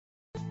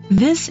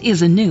This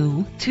is a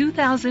new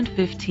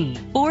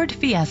 2015 Ford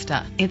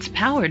Fiesta. It's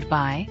powered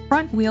by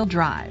front-wheel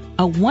drive,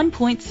 a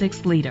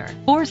 1.6-liter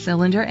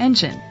four-cylinder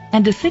engine,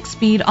 and a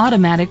 6-speed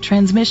automatic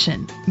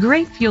transmission.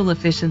 Great fuel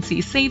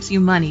efficiency saves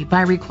you money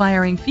by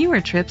requiring fewer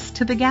trips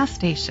to the gas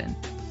station.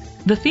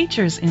 The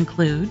features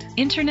include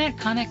internet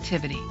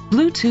connectivity,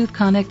 Bluetooth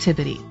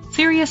connectivity,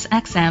 Sirius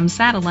XM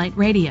satellite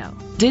radio,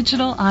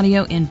 digital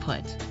audio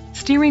input,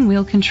 steering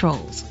wheel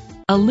controls,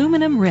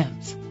 aluminum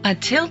rims, a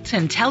tilt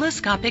and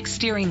telescopic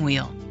steering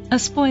wheel, a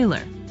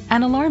spoiler,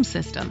 an alarm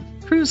system,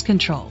 cruise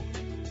control.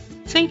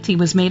 Safety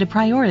was made a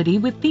priority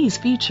with these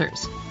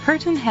features: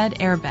 curtain head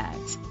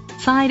airbags,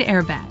 side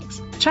airbags,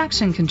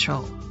 traction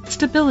control,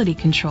 stability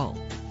control,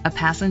 a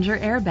passenger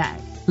airbag,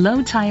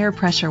 low tire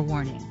pressure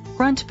warning,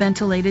 front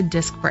ventilated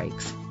disc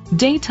brakes,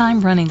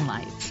 daytime running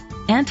lights,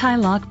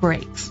 anti-lock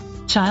brakes,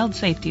 child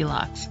safety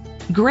locks.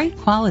 Great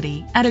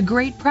quality at a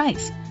great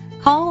price.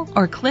 Call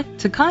or click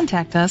to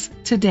contact us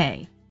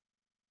today.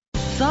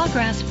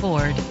 Sawgrass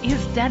Ford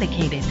is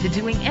dedicated to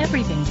doing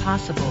everything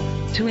possible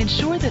to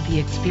ensure that the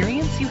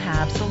experience you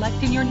have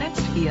selecting your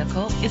next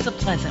vehicle is a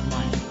pleasant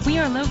one. We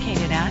are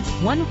located at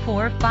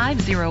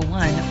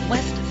 14501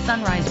 West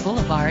Sunrise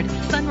Boulevard,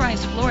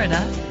 Sunrise,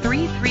 Florida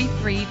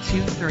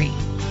 33323.